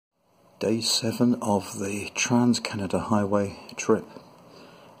Day 7 of the Trans-Canada Highway trip,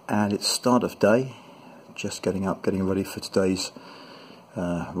 and it's start of day. Just getting up, getting ready for today's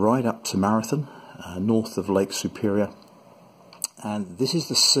ride up to Marathon, north of Lake Superior. And this is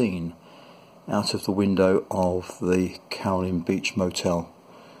the scene out of the window of the Caroline Beach Motel,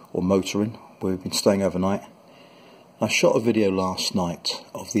 or Motor Inn, where we've been staying overnight. I shot a video last night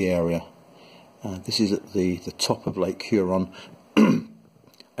of the area. This is at the top of Lake Huron.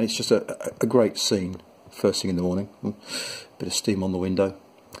 And it's just a great scene first thing in the morning. Bit of steam on the window,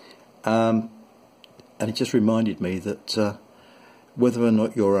 and it just reminded me that whether or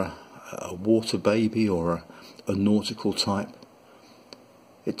not you're a water baby or a nautical type,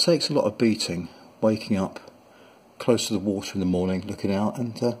 it takes a lot of beating waking up close to the water in the morning, looking out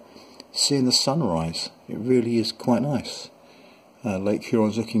and seeing the sunrise. It really is quite nice. Lake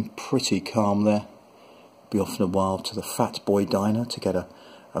Huron's looking pretty calm there. Be off in a while to the Fat Boy Diner to get a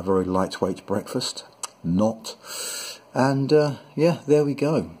very lightweight breakfast. Not. And yeah, there we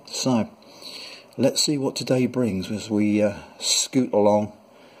go. So let's see what today brings as we scoot along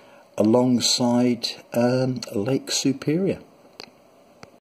alongside Lake Superior.